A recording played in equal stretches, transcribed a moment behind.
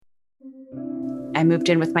I moved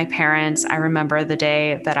in with my parents. I remember the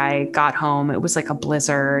day that I got home, it was like a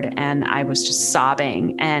blizzard and I was just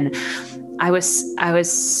sobbing. And I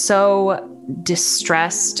was so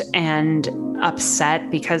distressed and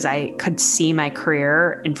upset because I could see my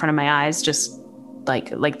career in front of my eyes, just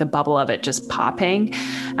like the bubble of it just popping.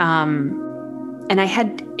 And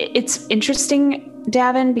it's interesting,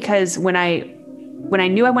 Davin, because when I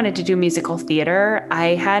knew I wanted to do musical theater, I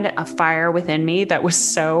had a fire within me that was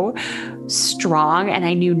so strong and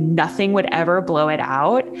I knew nothing would ever blow it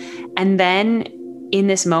out. And then in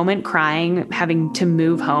this moment, crying, having to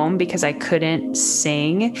move home because I couldn't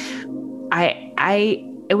sing,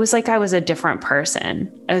 it was like I was a different person.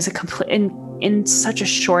 It was in such a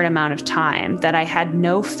short amount of time that I had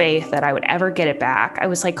no faith that I would ever get it back. I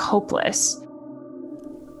was like hopeless.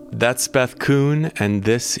 That's Beth Kuhn, and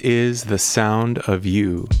this is The Sound of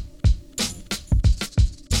You.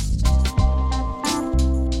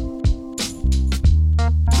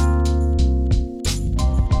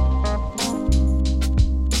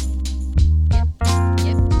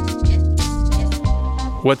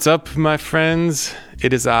 What's up, my friends?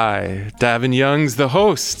 It is I, Davin Youngs, the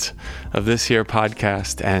host of this here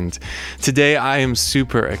podcast. And today I am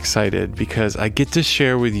super excited because I get to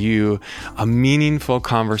share with you a meaningful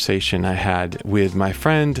conversation I had with my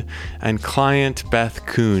friend and client, Beth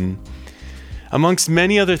Kuhn. Amongst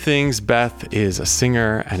many other things, Beth is a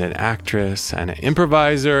singer and an actress and an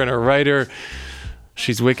improviser and a writer.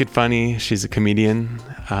 She's wicked funny. She's a comedian.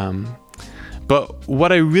 But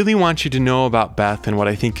what I really want you to know about Beth and what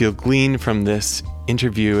I think you'll glean from this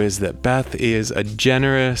interview is that Beth is a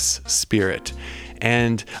generous spirit.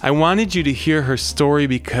 And I wanted you to hear her story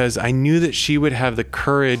because I knew that she would have the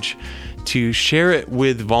courage to share it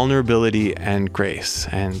with vulnerability and grace.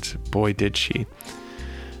 And boy, did she.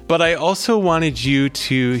 But I also wanted you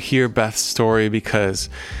to hear Beth's story because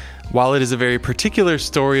while it is a very particular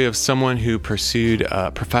story of someone who pursued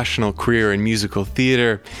a professional career in musical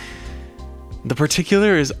theater, the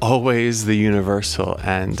particular is always the universal,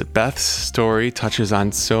 and Beth's story touches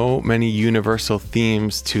on so many universal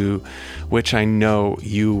themes to which I know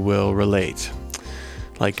you will relate,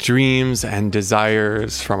 like dreams and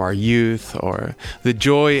desires from our youth, or the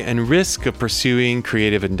joy and risk of pursuing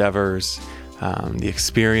creative endeavors, the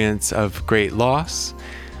experience of great loss,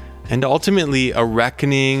 and ultimately a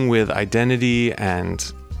reckoning with identity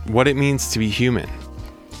and what it means to be human.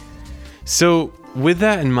 So, with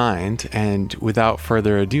that in mind, and without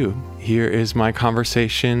further ado, here is my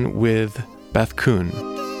conversation with Beth Kuhn.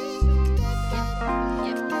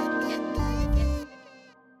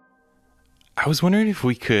 I was wondering if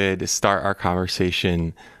we could start our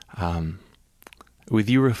conversation with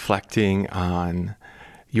you reflecting on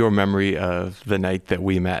your memory of the night that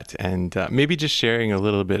we met, and maybe just sharing a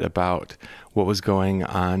little bit about what was going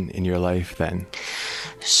on in your life then.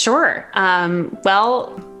 Sure.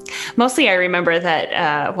 Well, mostly I remember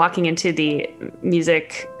that walking into the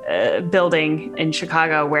music building in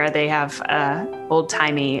Chicago where they have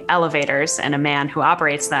old-timey elevators and a man who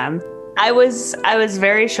operates them. I was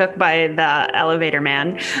very shook by the elevator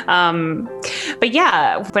man. But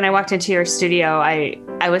yeah, when I walked into your studio,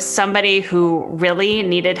 I was somebody who really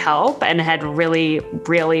needed help and had really,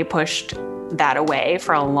 really pushed that away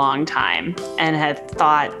for a long time and had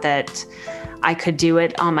thought that I could do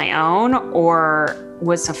it on my own or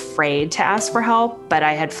was afraid to ask for help. But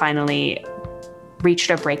I had finally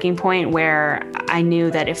reached a breaking point where I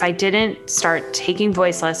knew that if I didn't start taking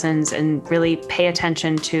voice lessons and really pay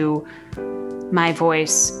attention to my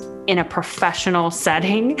voice in a professional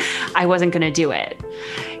setting, I wasn't going to do it.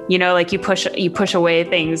 You know, like you push away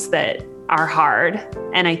things that are hard.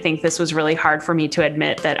 And I think this was really hard for me to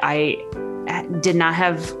admit that I did not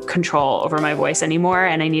have control over my voice anymore,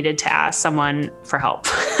 and I needed to ask someone for help.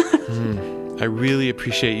 I really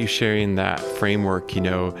appreciate you sharing that framework. You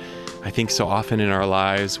know, I think so often in our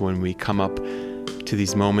lives when we come up to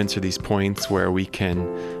these moments or these points where we can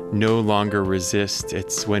no longer resist,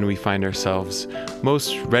 it's when we find ourselves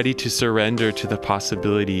most ready to surrender to the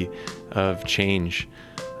possibility of change.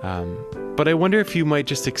 But I wonder if you might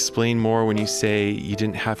just explain more when you say you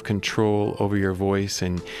didn't have control over your voice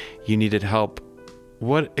and you needed help.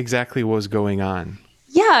 What exactly was going on?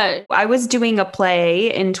 Yeah, I was doing a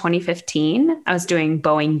play in 2015. I was doing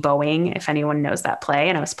Boeing, if anyone knows that play.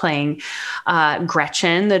 And I was playing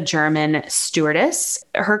Gretchen, the German stewardess.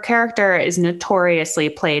 Her character is notoriously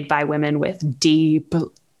played by women with deep,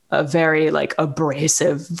 very like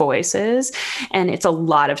abrasive voices. And it's a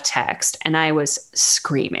lot of text. And I was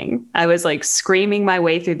screaming. I was like screaming my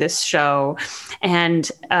way through this show.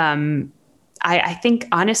 And I think,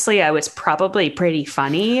 honestly, I was probably pretty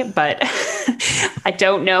funny, but I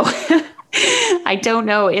don't know. I I don't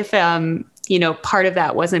know if, part of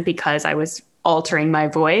that wasn't because I was altering my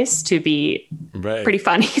voice to be pretty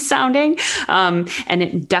funny sounding.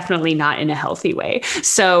 And definitely not in a healthy way.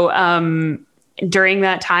 So, during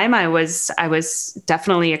that time, I was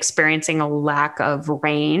definitely experiencing a lack of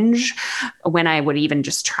range when I would even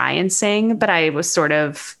just try and sing. But I was sort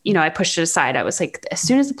of, I pushed it aside. I was like, as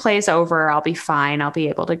soon as the play is over, I'll be fine. I'll be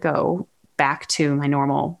able to go back to my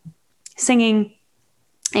normal singing.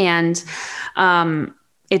 And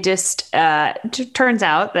it just turns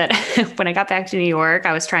out that when I got back to New York,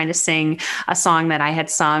 I was trying to sing a song that I had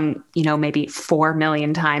sung, maybe 4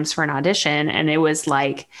 million times for an audition. And it was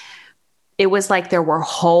like there were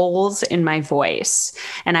holes in my voice,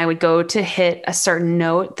 and I would go to hit a certain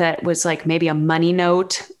note that was like maybe a money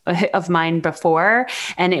note of mine before.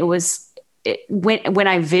 And when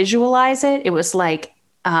I visualize it, it was like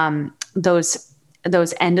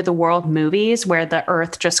those end of the world movies where the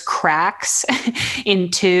earth just cracks in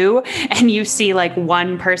two and you see like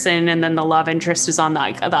one person and then the love interest is on the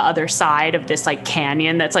other side of this like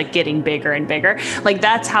canyon that's like getting bigger and bigger. Like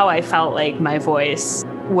that's how I felt like my voice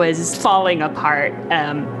was falling apart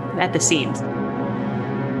at the seams.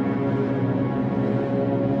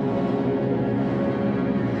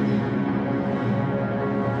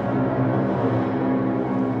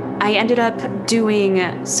 I ended up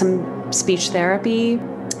doing some speech therapy,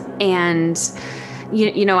 and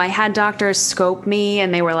I had doctors scope me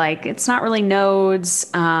and they were like, it's not really nodes.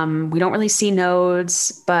 We don't really see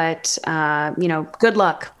nodes, but good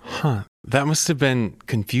luck. Huh. That must have been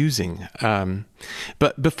confusing.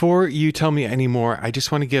 But before you tell me any more, I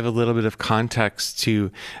just want to give a little bit of context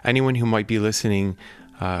to anyone who might be listening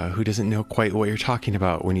who doesn't know quite what you're talking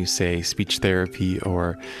about when you say speech therapy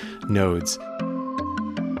or nodes.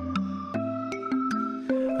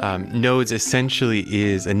 Nodes essentially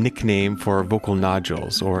is a nickname for vocal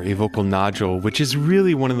nodules, or a vocal nodule, which is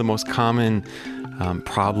really one of the most common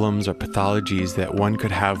problems or pathologies that one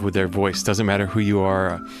could have with their voice. Doesn't matter who you are,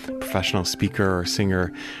 a professional speaker or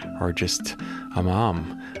singer, or just a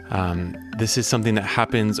mom. This is something that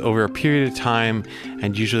happens over a period of time,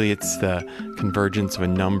 and usually it's the convergence of a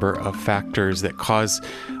number of factors that cause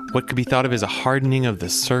what could be thought of as a hardening of the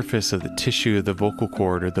surface of the tissue of the vocal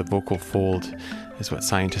cord, or the vocal fold is what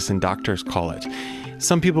scientists and doctors call it.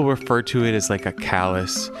 Some people refer to it as like a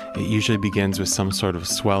callus. It usually begins with some sort of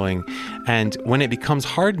swelling. And when it becomes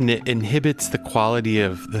hardened, it inhibits the quality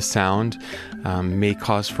of the sound, may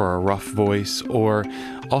cause for a rough voice, or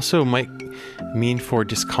also might mean for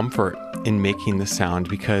discomfort in making the sound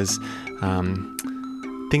because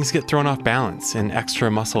things get thrown off balance and extra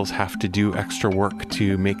muscles have to do extra work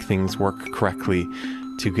to make things work correctly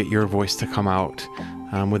to get your voice to come out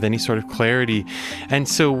with any sort of clarity. And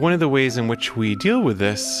so one of the ways in which we deal with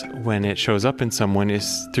this when it shows up in someone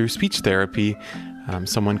is through speech therapy.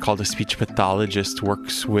 Someone called a speech pathologist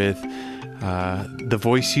works with the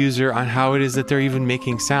voice user on how it is that they're even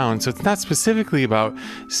making sound. So it's not specifically about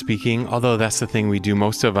speaking, although that's the thing we do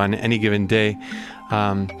most of on any given day.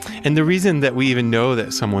 And the reason that we even know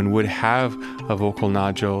that someone would have a vocal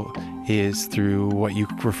nodule is through what you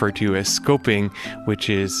refer to as scoping, which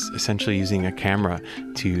is essentially using a camera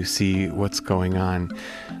to see what's going on.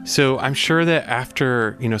 So I'm sure that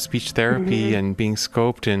after, speech therapy and being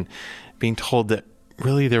scoped and being told that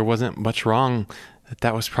really there wasn't much wrong,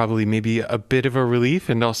 that was probably maybe a bit of a relief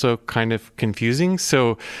and also kind of confusing.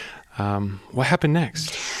 So what happened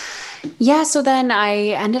next? Yeah, so then I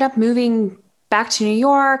ended up moving back to New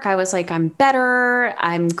York. I was like, I'm better.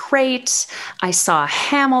 I'm great. I saw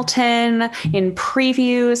Hamilton in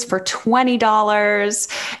previews for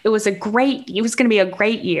 $20. It was going to be a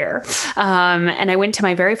great year. And I went to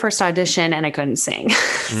my very first audition and I couldn't sing.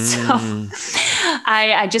 So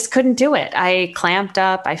I just couldn't do it. I clamped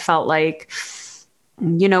up. I felt like,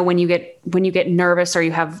 when you get nervous or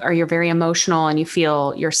you're very emotional and you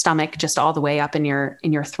feel your stomach just all the way up in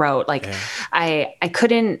your throat. Like I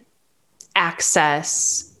couldn't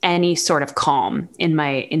access any sort of calm in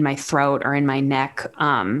my throat or in my neck,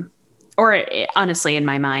 or honestly in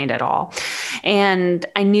my mind at all. And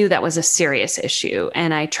I knew that was a serious issue.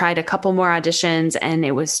 And I tried a couple more auditions and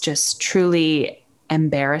it was just truly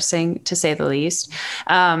embarrassing, to say the least.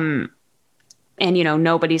 And,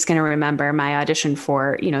 nobody's going to remember my audition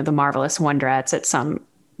for, the Marvelous Wondrettes at some,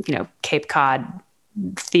 Cape Cod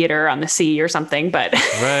theater on the sea or something, but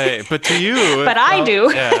right. But to you, but I do.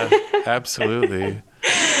 Yeah, absolutely.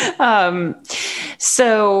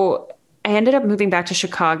 So I ended up moving back to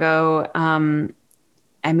Chicago.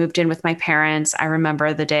 I moved in with my parents. I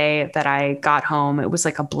remember the day that I got home, it was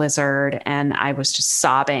like a blizzard and I was just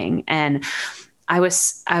sobbing. And I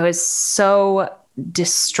was so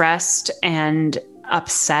distressed and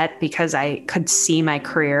upset because I could see my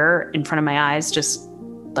career in front of my eyes, just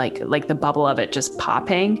like the bubble of it just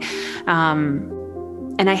popping.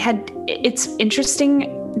 And it's interesting,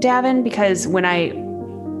 Davin, because when I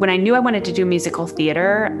knew I wanted to do musical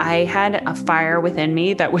theater, I had a fire within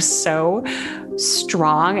me that was so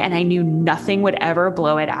strong, and I knew nothing would ever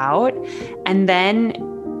blow it out. And then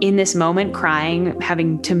in this moment, crying,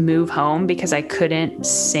 having to move home because I couldn't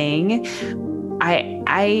sing,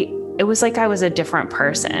 it was like I was a different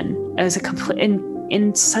person. It was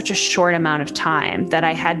in such a short amount of time that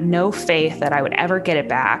I had no faith that I would ever get it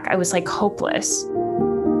back. I was like hopeless.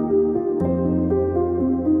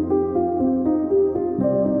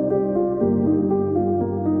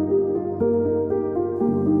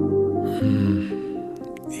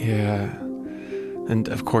 Yeah. And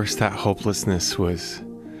of course, that hopelessness was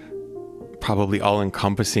probably all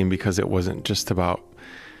encompassing, because it wasn't just about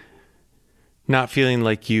not feeling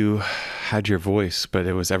like you had your voice, but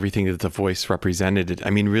it was everything that the voice represented. I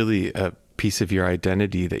mean, really a piece of your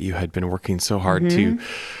identity that you had been working so hard to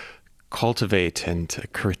cultivate, and a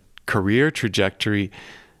career trajectory.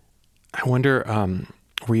 I wonder,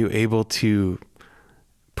 were you able to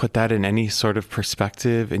put that in any sort of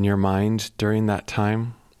perspective in your mind during that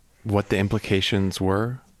time? What the implications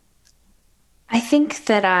were? I think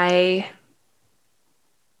that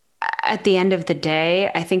at the end of the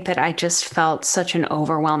day, I think that I just felt such an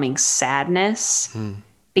overwhelming sadness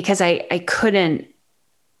because I couldn't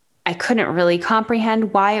really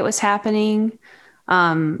comprehend why it was happening.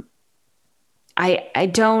 I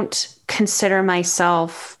don't consider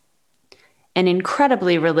myself an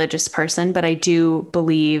incredibly religious person, but I do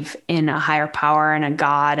believe in a higher power and a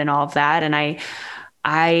God and all of that. And I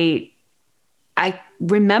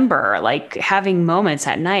remember like having moments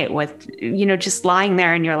at night with, just lying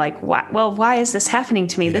there and you're like, why is this happening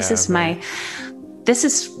to me? Yeah, This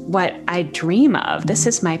is what I dream of. This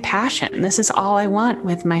is my passion. This is all I want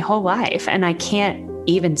with my whole life. And I can't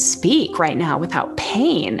even speak right now without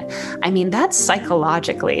pain. I mean, that's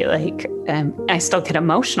psychologically I still get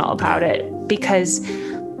emotional about it, because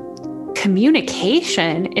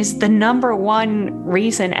communication is the number one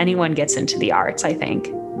reason anyone gets into the arts, I think.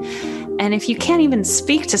 And if you can't even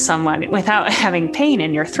speak to someone without having pain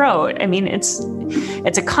in your throat, I mean, it's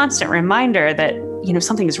a constant reminder that,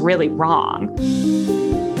 something is really wrong.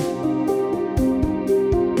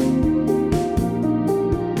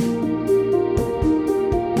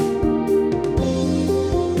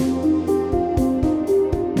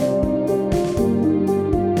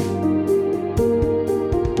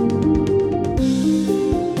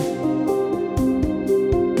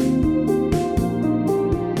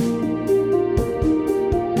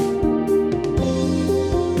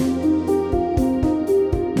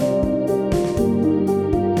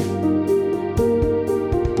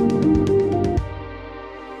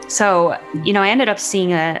 So, I ended up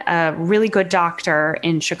seeing a really good doctor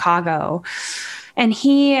in Chicago, and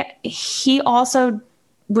he also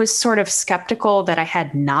was sort of skeptical that I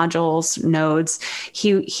had nodes.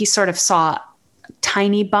 He sort of saw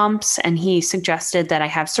tiny bumps, and he suggested that I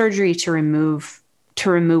have surgery to remove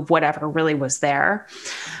whatever really was there.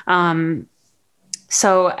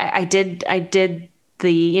 So I did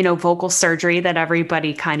the, vocal surgery that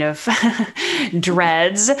everybody kind of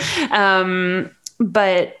dreads.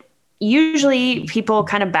 But usually people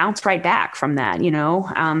kind of bounce right back from that,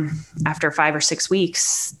 after 5 or 6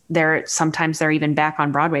 weeks, sometimes they're even back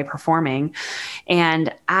on Broadway performing.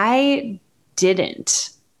 And I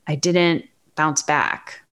didn't bounce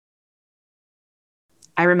back.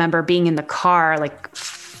 I remember being in the car like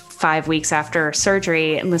 5 weeks after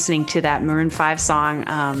surgery and listening to that Maroon 5 song,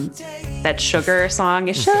 that Sugar song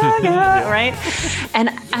is Sugar, right? And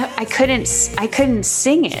I couldn't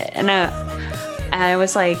sing it. And I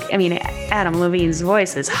was like, I mean, Adam Levine's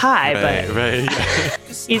voice is high, but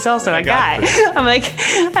he's also a guy. I'm like,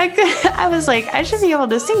 I was like, I should be able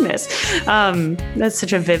to sing this. That's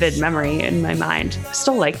such a vivid memory in my mind. I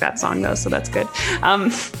still like that song though, so that's good.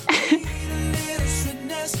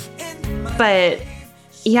 But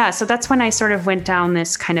yeah, so that's when I sort of went down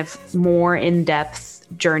this kind of more in-depth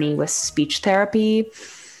journey with speech therapy.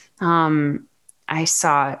 I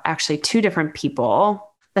saw actually 2 different people.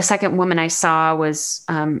 The second woman I saw was,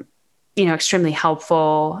 extremely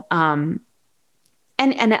helpful. And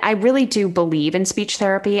And I really do believe in speech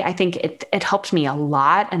therapy. I think it helped me a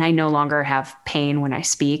lot, and I no longer have pain when I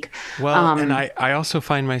speak. Well, and I also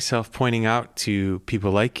find myself pointing out to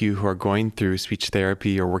people like you who are going through speech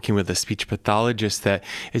therapy or working with a speech pathologist that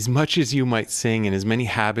as much as you might sing and as many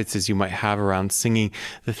habits as you might have around singing,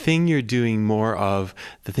 the thing you're doing more of,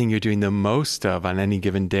 the thing you're doing the most of on any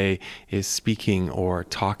given day is speaking or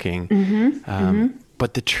talking.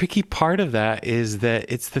 But the tricky part of that is that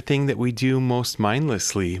it's the thing that we do most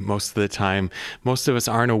mindlessly most of the time. Most of us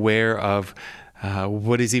aren't aware of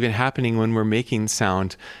what is even happening when we're making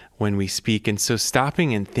sound when we speak. And so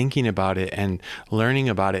stopping and thinking about it and learning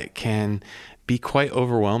about it can be quite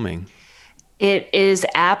overwhelming. It is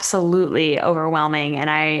absolutely overwhelming. And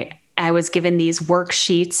I was given these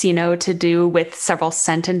worksheets, to do with several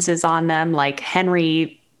sentences on them, like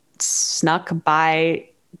Henry snuck by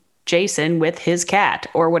Jason with his cat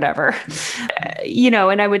or whatever,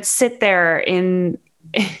 and I would sit there in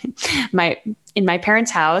my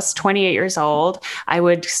parents' house, 28 years old. I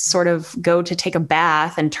would sort of go to take a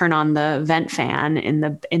bath and turn on the vent fan in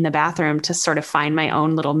the bathroom to sort of find my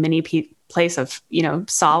own little mini place of,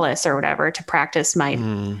 solace or whatever, to practice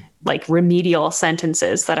my like remedial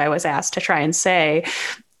sentences that I was asked to try and say.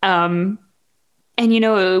 And,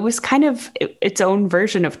 it was kind of its own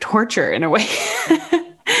version of torture in a way.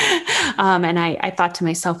 And I thought to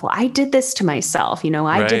myself, well, I did this to myself.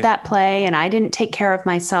 I did that play and I didn't take care of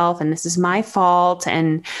myself, and this is my fault.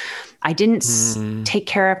 And I didn't take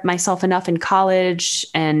care of myself enough in college.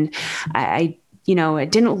 And I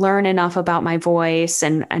didn't learn enough about my voice.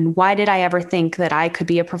 And why did I ever think that I could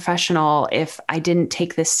be a professional if I didn't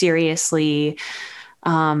take this seriously?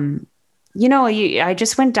 I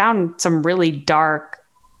just went down some really dark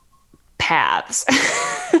paths.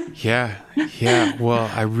 Yeah.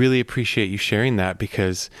 Well, I really appreciate you sharing that,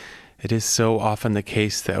 because it is so often the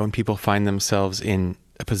case that when people find themselves in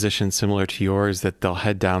a position similar to yours, that they'll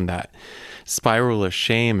head down that spiral of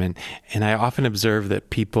shame. And I often observe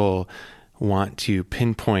that people want to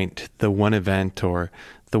pinpoint the one event or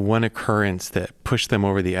the one occurrence that pushed them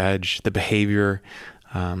over the edge, the behavior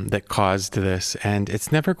that caused this. And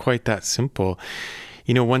it's never quite that simple.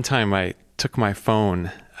 One time I took my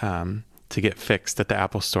phone to get fixed at the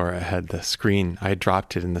Apple store. I had the screen, I had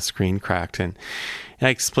dropped it and the screen cracked. And I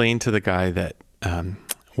explained to the guy that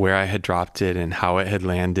where I had dropped it and how it had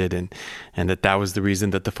landed, and that was the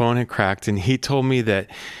reason that the phone had cracked. And he told me that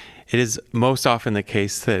it is most often the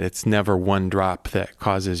case that it's never one drop that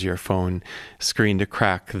causes your phone screen to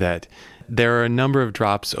crack, that there are a number of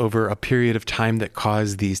drops over a period of time that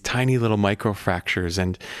cause these tiny little micro fractures.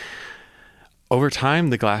 And over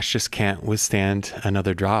time, the glass just can't withstand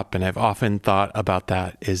another drop. And I've often thought about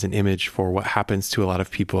that as an image for what happens to a lot of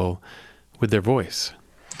people with their voice.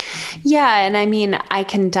 Yeah. And I mean, I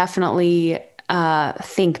can definitely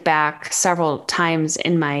think back several times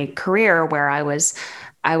in my career where I was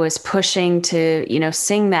pushing to,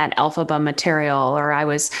 sing that Elphaba material, or I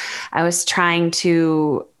was trying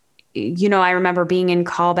to, I remember being in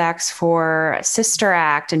callbacks for Sister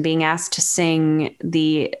Act and being asked to sing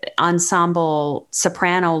the ensemble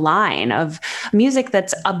soprano line of music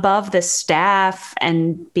that's above the staff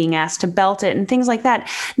and being asked to belt it and things like that.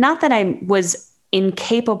 Not that I was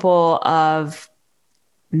incapable of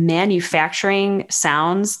manufacturing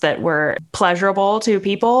sounds that were pleasurable to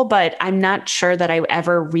people, but I'm not sure that I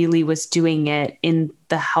ever really was doing it in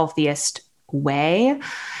the healthiest way.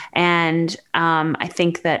 And I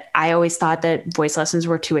think that I always thought that voice lessons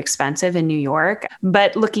were too expensive in New York.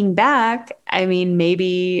 But looking back, I mean,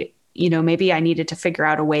 maybe I needed to figure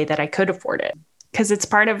out a way that I could afford it, because it's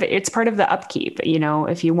part of the upkeep.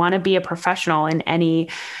 If you want to be a professional in any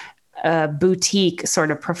boutique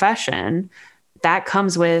sort of profession, that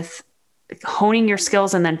comes with honing your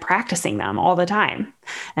skills and then practicing them all the time.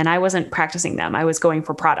 And I wasn't practicing them. I was going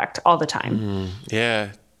for product all the time.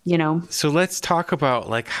 Yeah. So let's talk about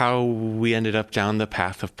like how we ended up down the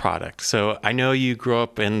path of product. So I know you grew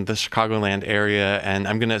up in the Chicagoland area, and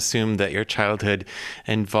I'm going to assume that your childhood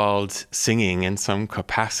involved singing in some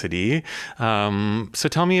capacity. So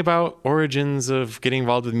tell me about origins of getting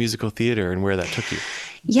involved with musical theater and where that took you.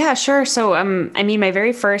 Yeah, sure. So, my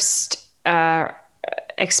very first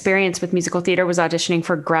experience with musical theater was auditioning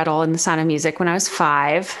for Gretel in The Sound of Music when I was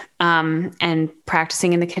 5, and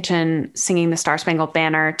practicing in the kitchen, singing the Star Spangled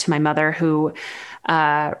Banner to my mother, who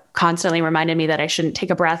constantly reminded me that I shouldn't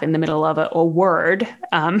take a breath in the middle of a word,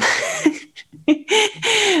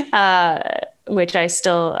 which I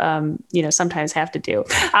still, sometimes have to do.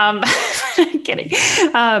 Kidding.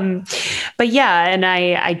 But yeah, and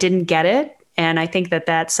I didn't get it. And I think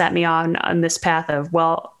that set me on this path of,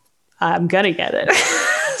 well, I'm going to get it.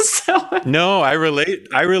 No, I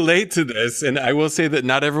relate to this, and I will say that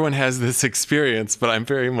not everyone has this experience, but I'm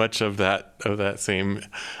very much of that same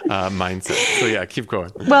mindset. So yeah, keep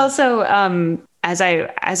going. Well, so as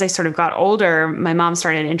I sort of got older, my mom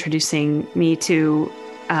started introducing me to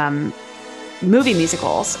movie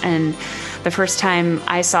musicals, and the first time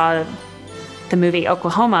I saw the movie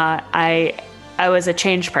Oklahoma, I was a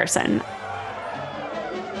changed person.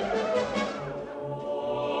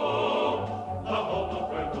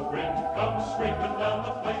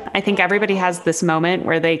 I think everybody has this moment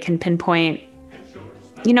where they can pinpoint,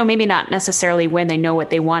 maybe not necessarily when they know what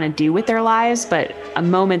they want to do with their lives, but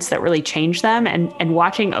moments that really change them. And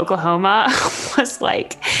watching Oklahoma was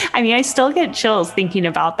like, I still get chills thinking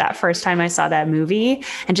about that first time I saw that movie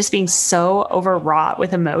and just being so overwrought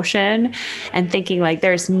with emotion and thinking like,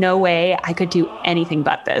 there's no way I could do anything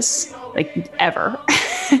but this, like ever.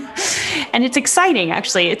 And it's exciting,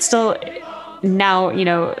 actually. It's still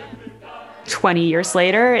now, 20 years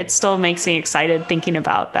later, it still makes me excited thinking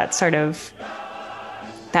about that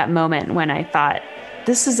moment when I thought,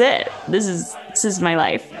 this is it. This is my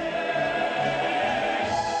life.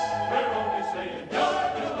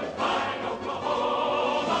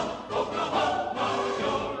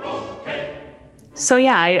 So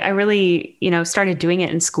yeah, I really, started doing it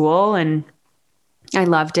in school, and I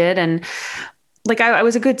loved it. And like, I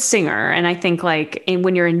was a good singer. And I think like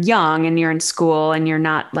when you're young and you're in school and you're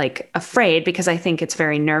not like afraid, because I think it's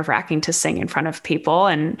very nerve-wracking to sing in front of people.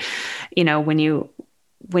 And,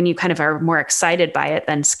 when you kind of are more excited by it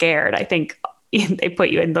than scared, I think they put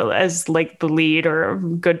you as like the lead or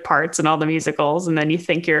good parts in all the musicals. And then you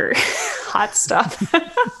think you're hot stuff.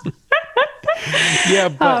 Yeah,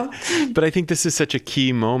 but I think this is such a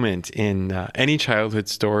key moment in any childhood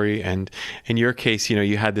story. And in your case,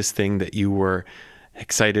 you had this thing that you were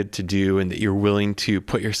excited to do and that you're willing to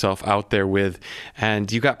put yourself out there with,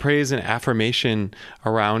 and you got praise and affirmation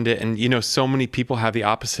around it. And, so many people have the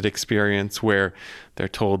opposite experience where they're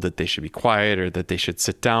told that they should be quiet or that they should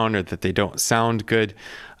sit down or that they don't sound good.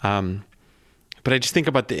 But I just think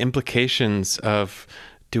about the implications of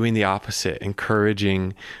doing the opposite,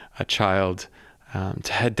 encouraging a child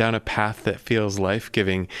to head down a path that feels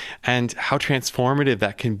life-giving, and how transformative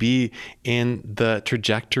that can be in the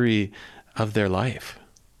trajectory of their life.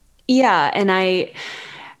 Yeah. And I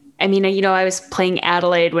was playing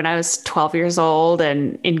Adelaide when I was 12 years old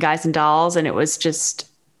and in Guys and Dolls. And it was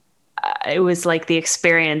like the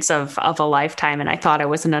experience of a lifetime. And I thought I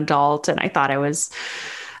was an adult, and I thought I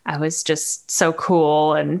was just so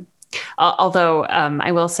cool. And although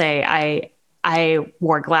I will say I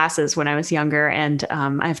wore glasses when I was younger, and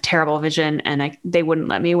I have terrible vision, and they wouldn't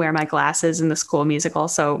let me wear my glasses in the school musical.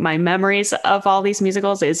 So my memories of all these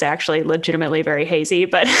musicals is actually legitimately very hazy,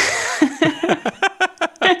 but,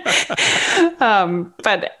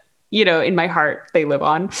 in my heart, they live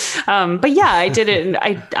on. But yeah, I did it. And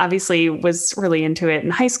I obviously was really into it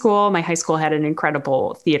in high school. My high school had an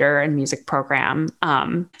incredible theater and music program.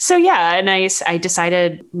 So yeah, and I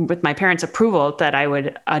decided with my parents' approval that I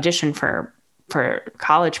would audition for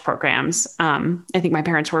college programs. I think my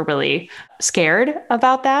parents were really scared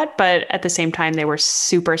about that, but at the same time, they were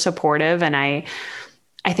super supportive. And I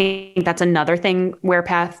think that's another thing where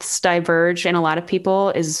paths diverge in a lot of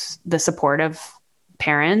people is the support of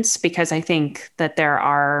parents, because I think that there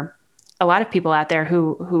are a lot of people out there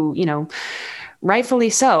who rightfully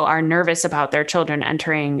so, are nervous about their children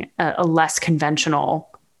entering a less conventional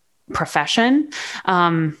profession.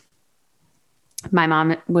 My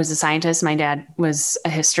mom was a scientist. My dad was a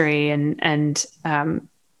history and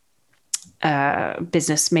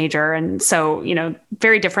business major. And so,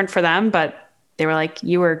 very different for them, but they were like,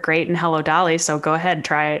 you were great in Hello Dolly, so go ahead,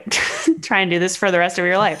 try and do this for the rest of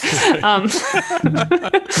your life.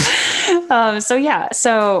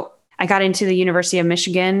 So I got into the University of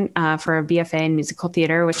Michigan for a BFA in musical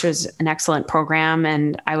theater, which was an excellent program.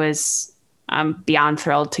 And I was beyond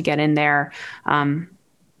thrilled to get in there.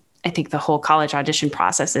 I think the whole college audition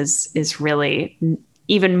process is really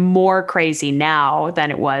even more crazy now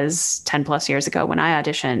than it was 10 plus years ago when I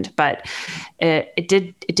auditioned, but it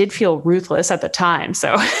did feel ruthless at the time.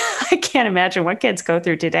 So I can't imagine what kids go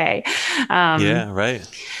through today. Yeah, right.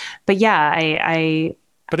 But yeah,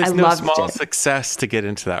 but it's no small success to get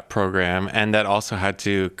into that program. And that also had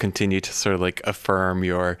to continue to sort of like affirm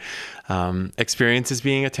your experience as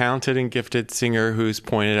being a talented and gifted singer who's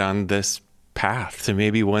pointed on this path to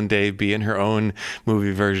maybe one day be in her own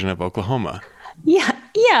movie version of Oklahoma.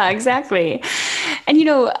 Yeah, exactly. And,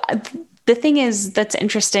 the thing that's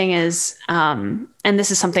interesting is, and this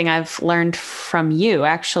is something I've learned from you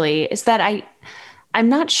actually, is that I'm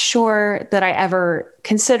not sure that I ever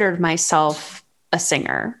considered myself a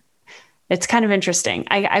singer. It's kind of interesting.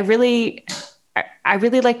 I really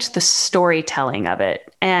liked the storytelling of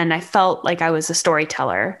it, and I felt like I was a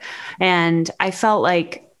storyteller, and I felt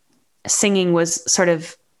like singing was sort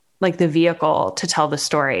of like the vehicle to tell the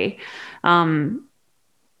story.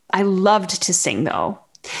 I loved to sing though.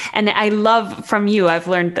 And I love from you, I've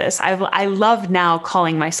learned this. I love now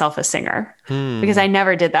calling myself a singer because I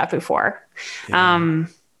never did that before. Yeah.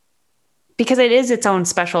 Because it is its own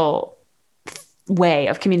special way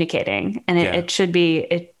of communicating, and Yeah. it should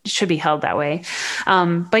be held that way.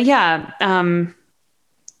 But yeah,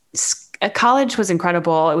 college was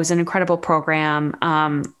incredible. It was an incredible program.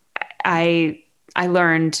 I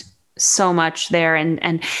learned so much there,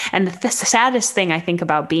 and the saddest thing I think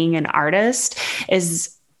about being an artist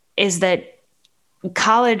is that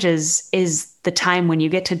college is the time when you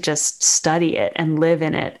get to just study it and live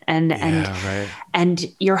in it, Right. and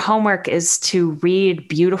your homework is to read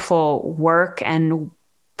beautiful work and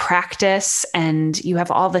practice, and you have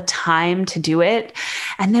all the time to do it.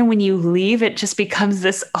 And then when you leave, it just becomes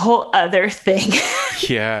this whole other thing.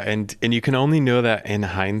 Yeah, and you can only know that in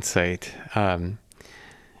hindsight.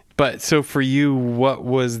 But so for you, what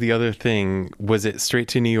was the other thing? Was it straight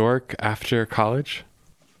to New York after college?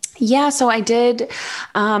 Yeah, so I did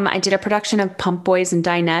a production of Pump Boys and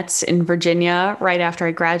Dinettes in Virginia right after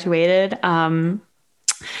I graduated. And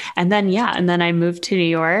then I moved to New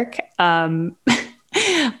York.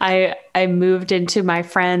 I moved into my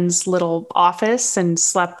friend's little office and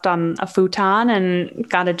slept on a futon and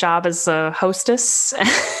got a job as a hostess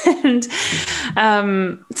and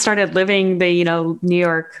started living the, New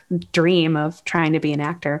York dream of trying to be an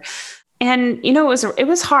actor. And, it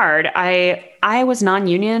was hard. I was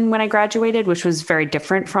non-union when I graduated, which was very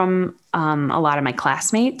different from a lot of my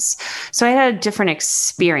classmates. So I had a different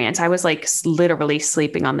experience. I was like literally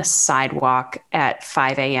sleeping on the sidewalk at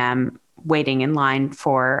 5 a.m. waiting in line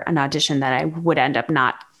for an audition that I would end up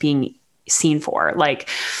not being seen for.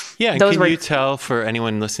 Yeah, and can you tell for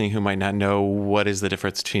anyone listening who might not know, what is the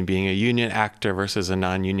difference between being a union actor versus a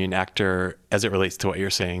non-union actor as it relates to what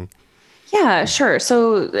you're saying? Yeah, sure.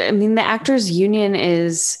 So, I mean, the Actors Union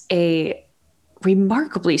is a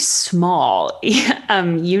remarkably small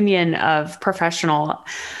union of professional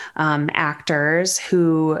actors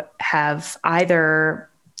who have either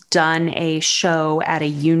done a show at a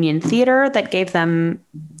union theater that gave them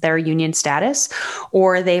their union status,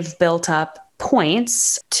 or they've built up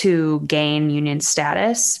points to gain union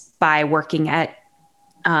status by working at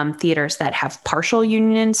theaters that have partial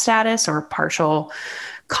union status or partial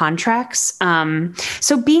contracts.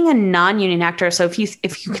 So being a non-union actor, so if you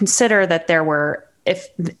consider that there were,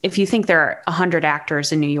 if you think there are 100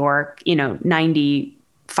 actors in New York,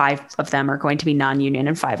 95 of them are going to be non-union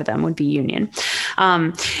and 5 of them would be union.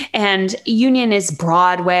 And union is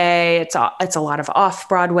Broadway. It's a lot of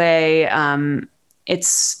off-Broadway.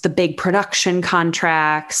 It's the big production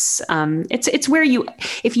contracts. It's where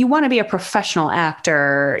if you want to be a professional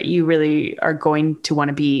actor, you really are going to want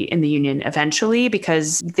to be in the union eventually,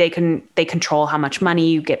 because they control how much money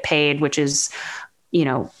you get paid, which is,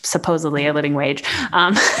 supposedly a living wage.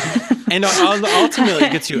 And ultimately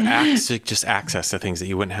it gets you access to things that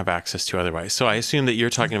you wouldn't have access to otherwise. So I assume that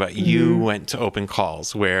you're talking about you went to open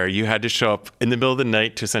calls where you had to show up in the middle of the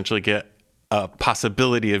night to essentially get a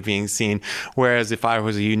possibility of being seen. Whereas if I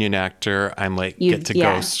was a union actor, I'm get to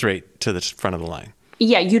go straight to the front of the line.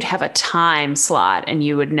 Yeah, you'd have a time slot and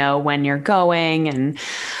you would know when you're going. And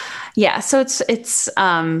yeah, so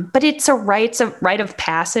but it's a rite of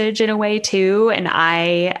passage in a way too. And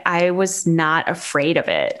I was not afraid of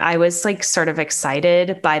it. I was sort of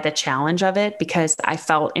excited by the challenge of it, because I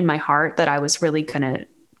felt in my heart that I was really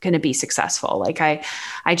gonna be successful.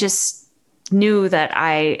 I just knew that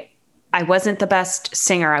I wasn't the best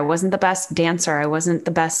singer. I wasn't the best dancer. I wasn't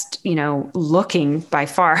the best, looking by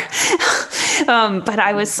far. But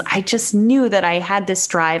I just knew that I had this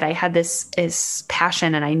drive. I had this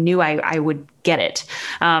passion, and I knew I would get it.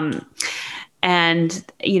 And,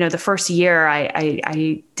 the first year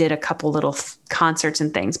I did a couple little concerts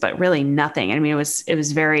and things, but really nothing. I mean, it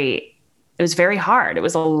was very hard. It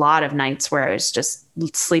was a lot of nights where I was just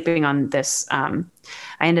sleeping on this. I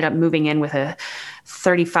ended up moving in with a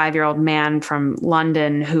 35-year-old man from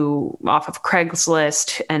London who off of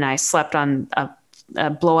Craigslist, and I slept on a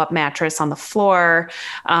blow up mattress on the floor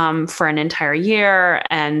for an entire year.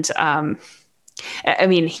 And I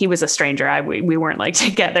mean, he was a stranger. We weren't like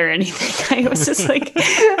together or anything. I was just like,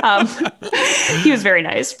 he was very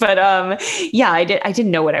nice, but yeah, I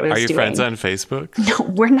didn't know what I was doing. Are you friends on Facebook? No,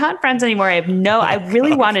 we're not friends anymore. I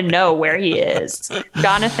really want to know where he is.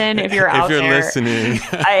 Jonathan, if you're out there. If you're listening.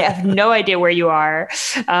 I have no idea where you are.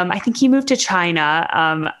 I think he moved to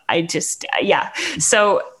China. Yeah.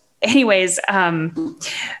 So anyways,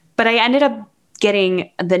 but I ended up getting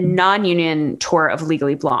the non-union tour of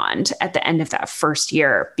Legally Blonde at the end of that first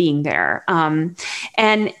year being there.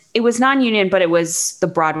 And it was non-union, but it was the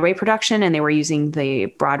Broadway production, and they were using the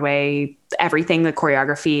Broadway, everything, the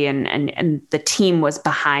choreography, and the team was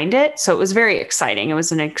behind it. So it was very exciting. It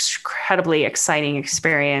was an incredibly exciting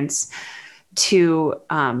experience to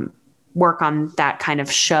work on that kind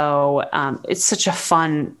of show. It's such a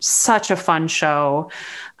fun show.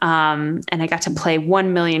 And I got to play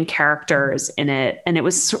 1 million characters in it. And it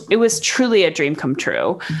was truly a dream come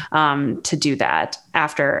true, to do that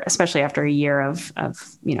especially after a year of,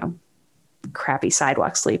 crappy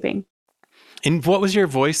sidewalk sleeping. And what was your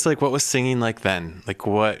voice like? What was singing like then? Like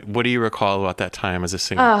what do you recall about that time as a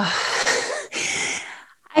singer?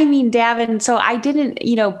 I mean, Davin, so I didn't,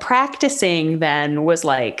 practicing then was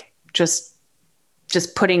like just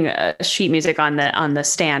putting sheet music on the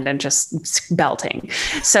stand and just belting.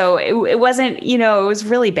 So it wasn't, it was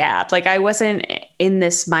really bad. Like I wasn't in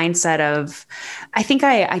this mindset of, I think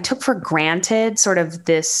I took for granted sort of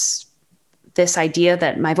this idea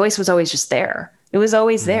that my voice was always just there. It was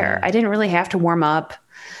always there. I didn't really have to warm up.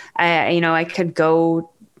 I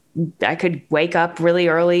could wake up really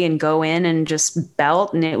early and go in and just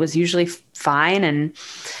belt, and it was usually fine. And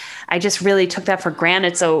I just really took that for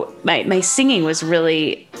granted. So my singing was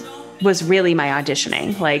really my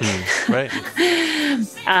auditioning. Like, right.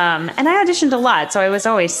 And I auditioned a lot, so I was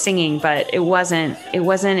always singing, but it wasn't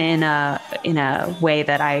in a way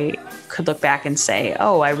that I could look back and say,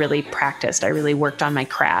 oh, I really practiced. I really worked on my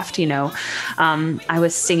craft. I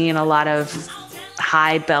was singing a lot of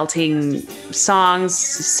high belting songs,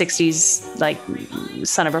 60s, like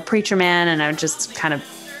Son of a Preacher Man. And I would just kind of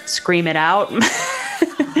scream it out.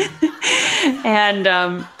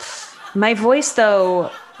 And my voice,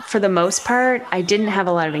 though, for the most part, I didn't have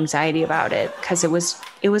a lot of anxiety about it because it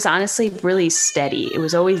was honestly really steady. It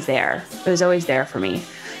was always there. It was always there for me.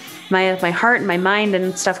 My heart and my mind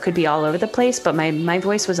and stuff could be all over the place, but my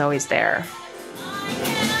voice was always there.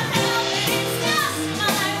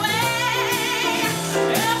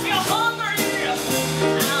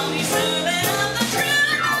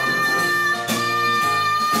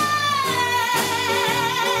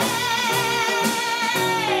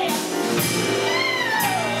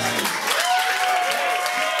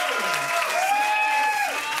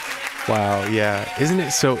 Wow. Yeah. Isn't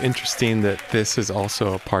it so interesting that this is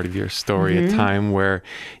also a part of your story, a time where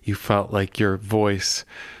you felt like your voice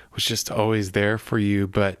was just always there for you.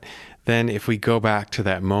 But then if we go back to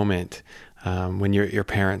that moment when you're at your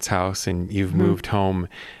parents' house and you've moved home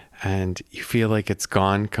and you feel like it's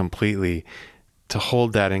gone completely, to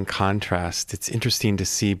hold that in contrast, it's interesting to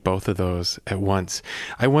see both of those at once.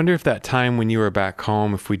 I wonder if that time when you were back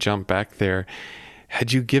home, if we jump back there,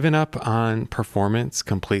 had you given up on performance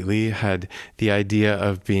completely? Had the idea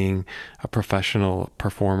of being a professional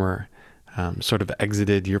performer sort of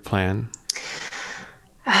exited your plan?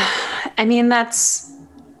 I mean, that's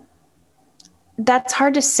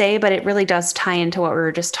hard to say, but it really does tie into what we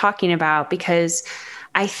were just talking about, because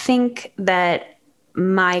I think that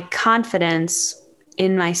my confidence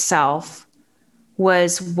in myself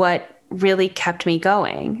was what really kept me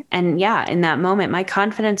going. And yeah, in that moment, my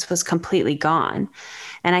confidence was completely gone.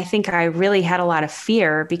 And I think I really had a lot of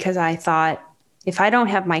fear because I thought, if I don't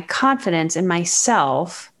have my confidence in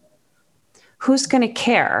myself, who's going to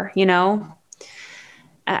care?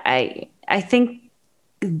 I think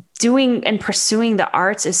doing and pursuing the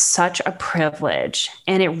arts is such a privilege,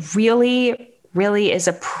 and it really, really is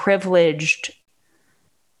a privileged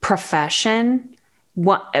profession.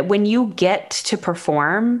 When you get to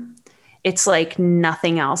perform, it's like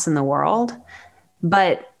nothing else in the world.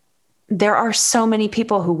 But there are so many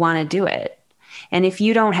people who want to do it. And if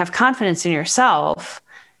you don't have confidence in yourself,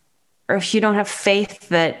 or if you don't have faith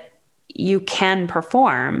that you can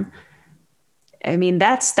perform, I mean,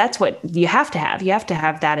 that's what you have to have. You have to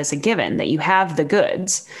have that as a given, that you have the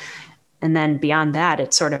goods. And then beyond that,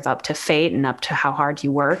 it's sort of up to fate and up to how hard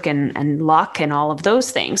you work and luck and all of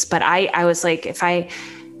those things. But I was like, if I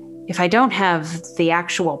don't have the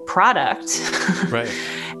actual product right.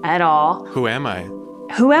 at all, who am I?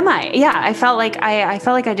 Yeah, I felt like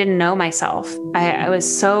I didn't know myself. I was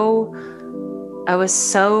so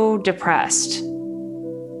depressed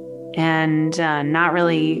and not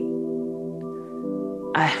really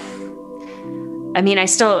I mean, I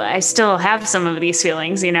still have some of these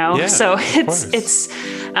feelings, you know, Yeah, so of course.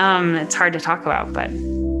 it's hard to talk about, but.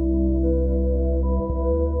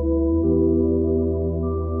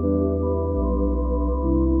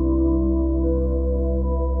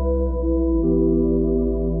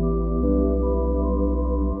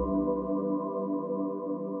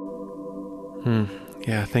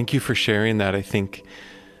 Yeah, thank you for sharing that. I think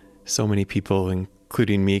so many people,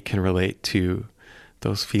 including me, can relate to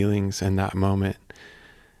those feelings and that moment.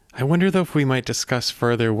 I wonder, though, if we might discuss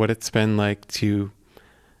further what it's been like to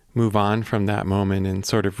move on from that moment and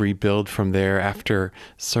sort of rebuild from there after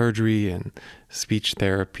surgery and speech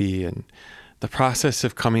therapy and the process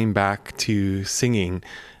of coming back to singing,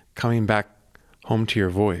 coming back home to your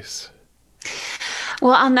voice.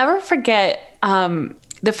 Well, I'll never forget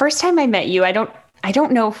the first time I met you. I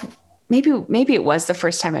don't know. Maybe it was the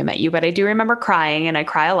first time I met you, but I do remember crying, and I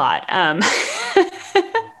cry a lot.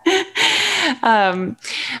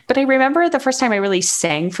 But I remember the first time I really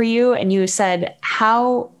sang for you, and you said,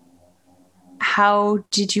 "How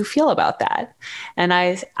did you feel about that?" And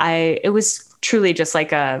it was truly just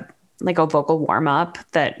like a vocal warm up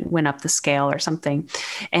that went up the scale or something.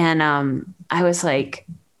 And I was like,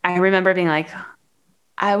 I remember being like,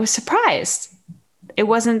 I was surprised it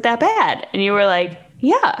wasn't that bad. And you were like,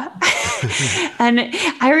 yeah. And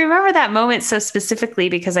I remember that moment so specifically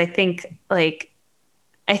because I think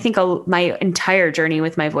my entire journey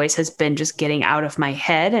with my voice has been just getting out of my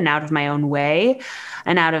head and out of my own way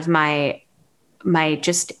and out of my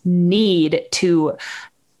just need to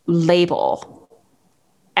label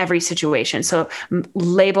every situation. So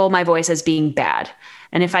label my voice as being bad.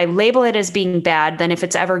 And if I label it as being bad, then if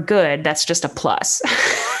it's ever good, that's just a plus.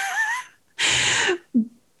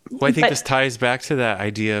 Well, I think this ties back to that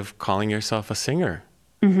idea of calling yourself a singer.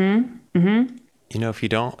 Mm-hmm. Mm-hmm. You know, if you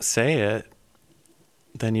don't say it,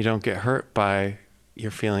 then you don't get hurt by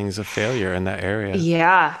your feelings of failure in that area.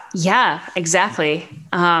 Yeah, exactly.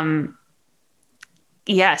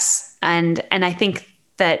 Yes. And I think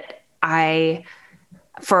that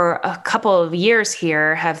for a couple of years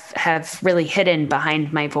here have really hidden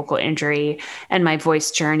behind my vocal injury and my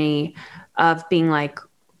voice journey of being like,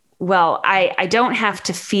 well, I don't have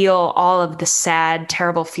to feel all of the sad,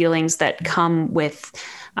 terrible feelings that come with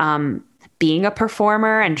being a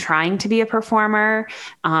performer and trying to be a performer,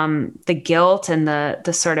 the guilt and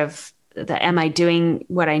the sort of am I doing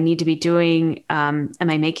what I need to be doing? Am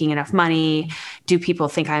I making enough money? Do people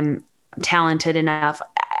think I'm talented enough?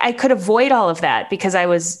 I could avoid all of that because I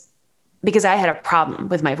had a problem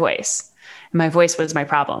with my voice. My voice was my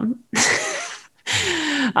problem.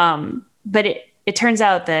 But it turns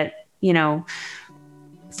out that, you know,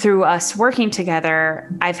 through us working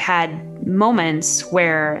together, I've had moments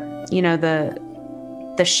where, you know,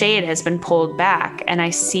 the shade has been pulled back and I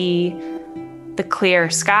see the clear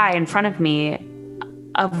sky in front of me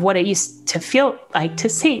of what it used to feel like to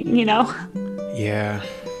sing, you know? Yeah.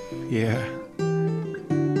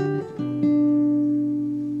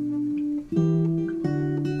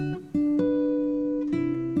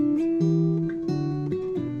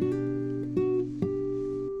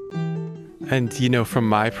 And, you know, from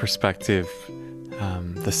my perspective,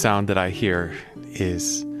 the sound that I hear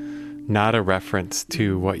is not a reference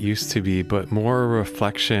to what used to be, but more a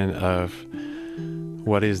reflection of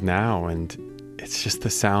what is now. And it's just the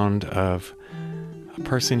sound of a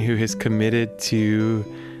person who is committed to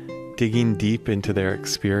digging deep into their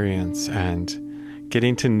experience and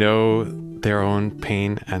getting to know their own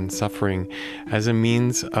pain and suffering as a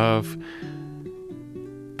means of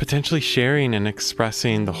potentially sharing and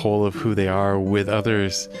expressing the whole of who they are with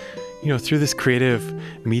others, you know, through this creative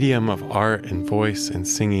medium of art and voice and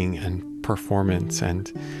singing and performance.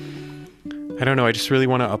 And I don't know, I just really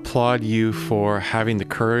want to applaud you for having the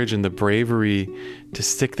courage and the bravery to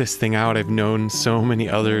stick this thing out. I've known so many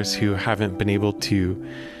others who haven't been able to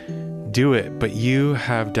do it, but you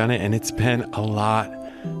have done it, and it's been a lot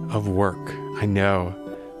of work, I know.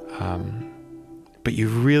 But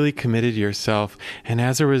you've really committed yourself. And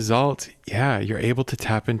as a result, yeah, you're able to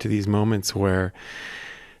tap into these moments where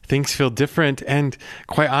things feel different. And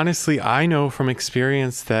quite honestly, I know from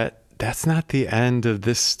experience that that's not the end of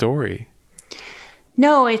this story.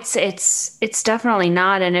 No, it's definitely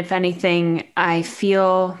not. And if anything, I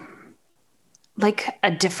feel like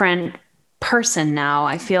a different person now.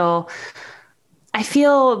 I feel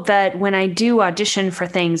that when I do audition for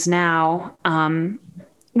things now,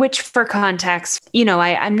 which for context, you know,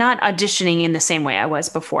 I'm not auditioning in the same way I was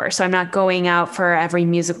before. So I'm not going out for every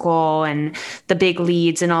musical and the big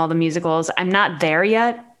leads in all the musicals. I'm not there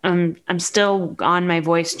yet. I'm still on my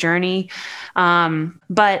voice journey.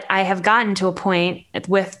 But I have gotten to a point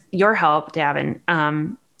with your help, Davin,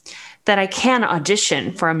 that I can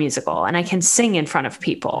audition for a musical and I can sing in front of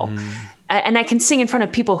people. And I can sing in front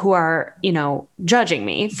of people who are, judging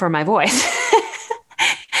me for my voice.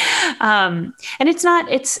 And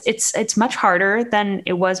it's much harder than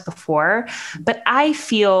it was before, but I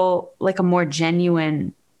feel like a more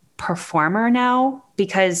genuine performer now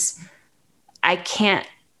because I can't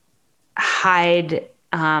hide,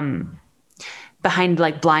 behind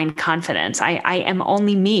like blind confidence. I am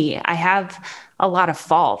only me. I have a lot of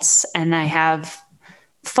faults, and I have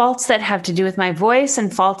faults that have to do with my voice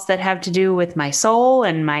and faults that have to do with my soul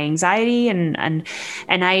and my anxiety. And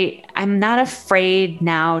I'm not afraid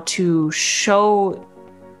now to show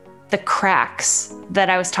the cracks that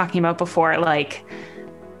I was talking about before. Like,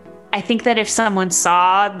 I think that if someone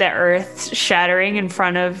saw the earth shattering in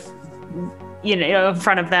front of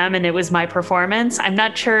them and it was my performance, I'm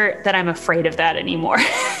not sure that I'm afraid of that anymore.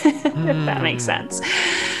 If that makes sense.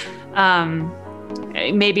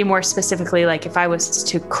 Maybe more specifically, like if I was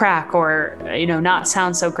to crack or, not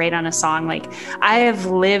sound so great on a song, like I have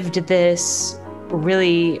lived this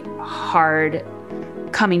really hard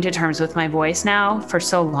coming to terms with my voice now for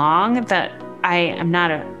so long that I'm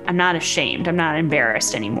not ashamed. I'm not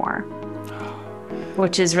embarrassed anymore,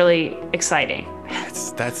 which is really exciting.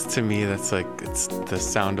 That's to me, that's like, it's the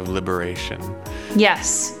sound of liberation.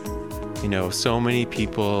 Yes. So many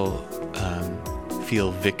people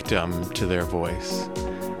feel victim to their voice.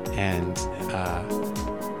 And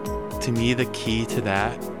to me, the key to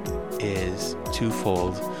that is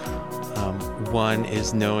twofold. One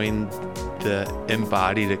is knowing the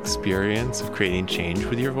embodied experience of creating change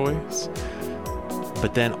with your voice,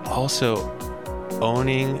 but then also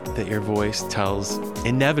owning that your voice tells,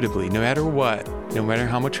 inevitably, no matter what, no matter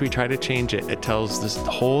how much we try to change it, it tells this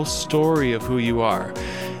whole story of who you are.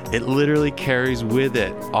 It literally carries with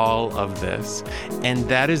it all of this. And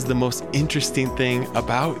that is the most interesting thing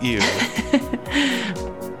about you.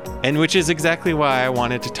 And which is exactly why I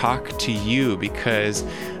wanted to talk to you, because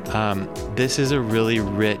this is a really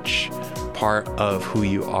rich part of who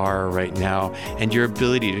you are right now. And your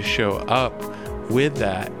ability to show up with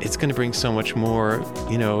that, it's going to bring so much more,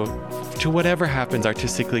 to whatever happens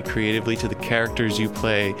artistically, creatively, to the characters you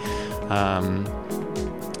play.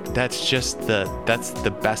 That's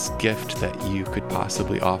the best gift that you could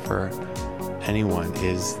possibly offer anyone,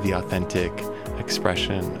 is the authentic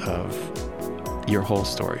expression of your whole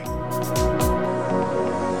story.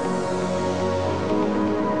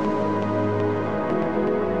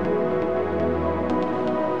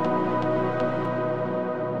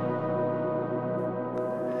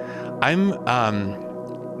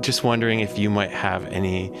 I'm just wondering if you might have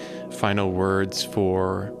any final words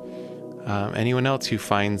for anyone else who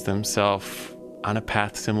finds themselves on a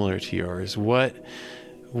path similar to yours. What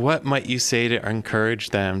might you say to encourage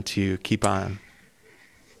them to keep on?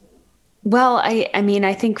 Well,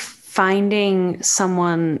 I think finding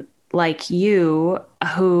someone like you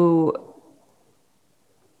who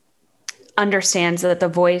understands that the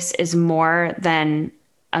voice is more than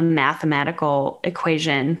a mathematical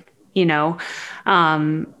equation,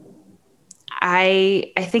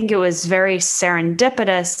 I think it was very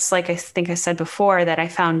serendipitous, like I think I said before, that I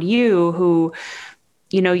found you who,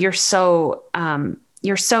 you're so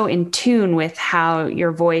in tune with how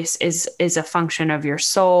your voice is a function of your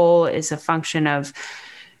soul, is a function of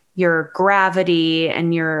your gravity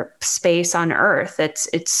and your space on earth. It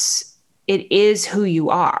is who you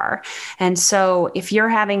are. And so if you're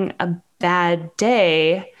having a bad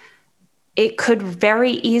day, it could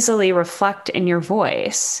very easily reflect in your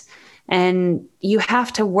voice. And you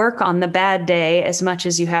have to work on the bad day as much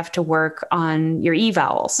as you have to work on your E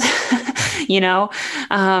vowels.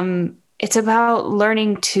 It's about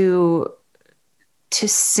learning to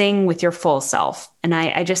sing with your full self. And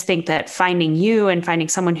I just think that finding you and finding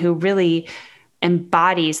someone who really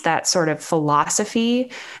embodies that sort of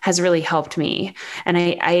philosophy has really helped me. And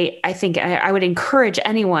I think I would encourage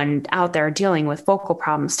anyone out there dealing with vocal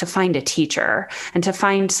problems to find a teacher and to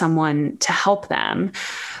find someone to help them.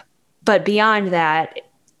 But beyond that,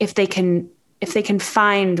 if they can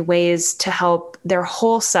find ways to help their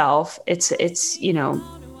whole self, it's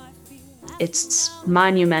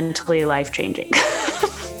monumentally life-changing.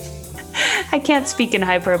 I can't speak in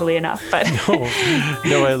hyperbole enough, but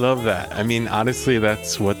no, I love that. I mean, honestly,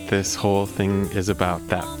 that's what this whole thing is about,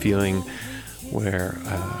 that feeling where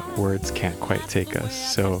words can't quite take us.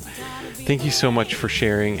 So thank you so much for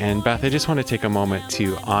sharing. And Beth, I just want to take a moment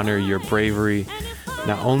to honor your bravery,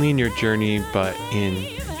 not only in your journey, but in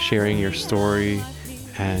sharing your story.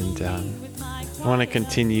 And I want to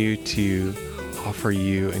continue to offer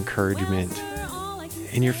you encouragement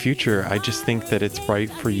in your future. I just think that it's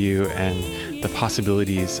bright for you, and the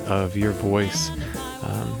possibilities of your voice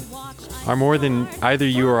are more than either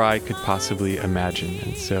you or I could possibly imagine.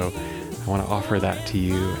 And so I want to offer that to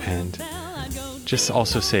you, and just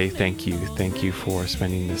also say thank you. Thank you for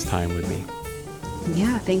spending this time with me.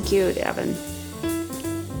 Yeah, thank you, Davin.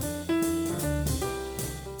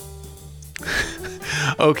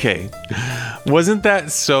 Okay, wasn't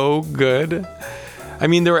that so good? I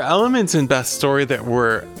mean, there were elements in Beth's story that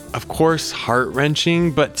were, of course,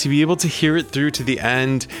 heart-wrenching, but to be able to hear it through to the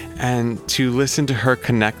end and to listen to her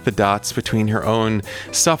connect the dots between her own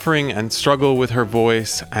suffering and struggle with her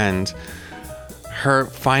voice and her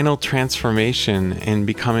final transformation in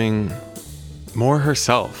becoming more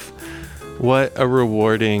herself. What a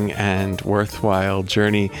rewarding and worthwhile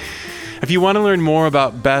journey. If you want to learn more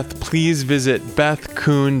about Beth, please visit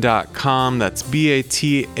bethkuhn.com. That's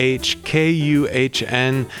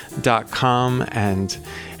BATHKUHN.com. And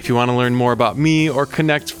if you want to learn more about me or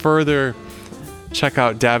connect further, check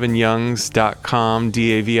out davinyoungs.com,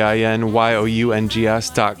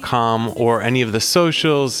 DAVINYOUNGS.com, or any of the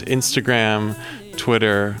socials, Instagram,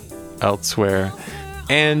 Twitter, elsewhere.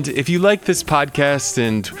 And if you like this podcast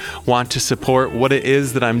and want to support what it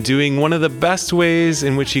is that I'm doing, one of the best ways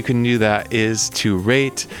in which you can do that is to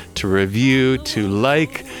rate, to review, to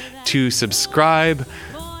like, to subscribe.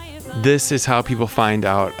 This is how people find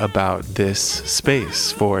out about this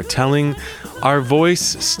space for telling our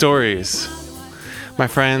voice stories. My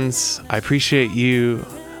friends, I appreciate you.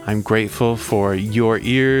 I'm grateful for your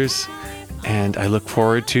ears, and I look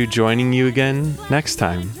forward to joining you again next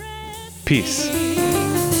time. Peace.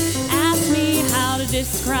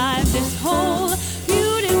 Describe this whole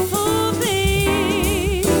beautiful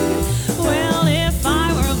thing. Well, if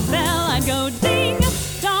I were a bell, I'd go deep.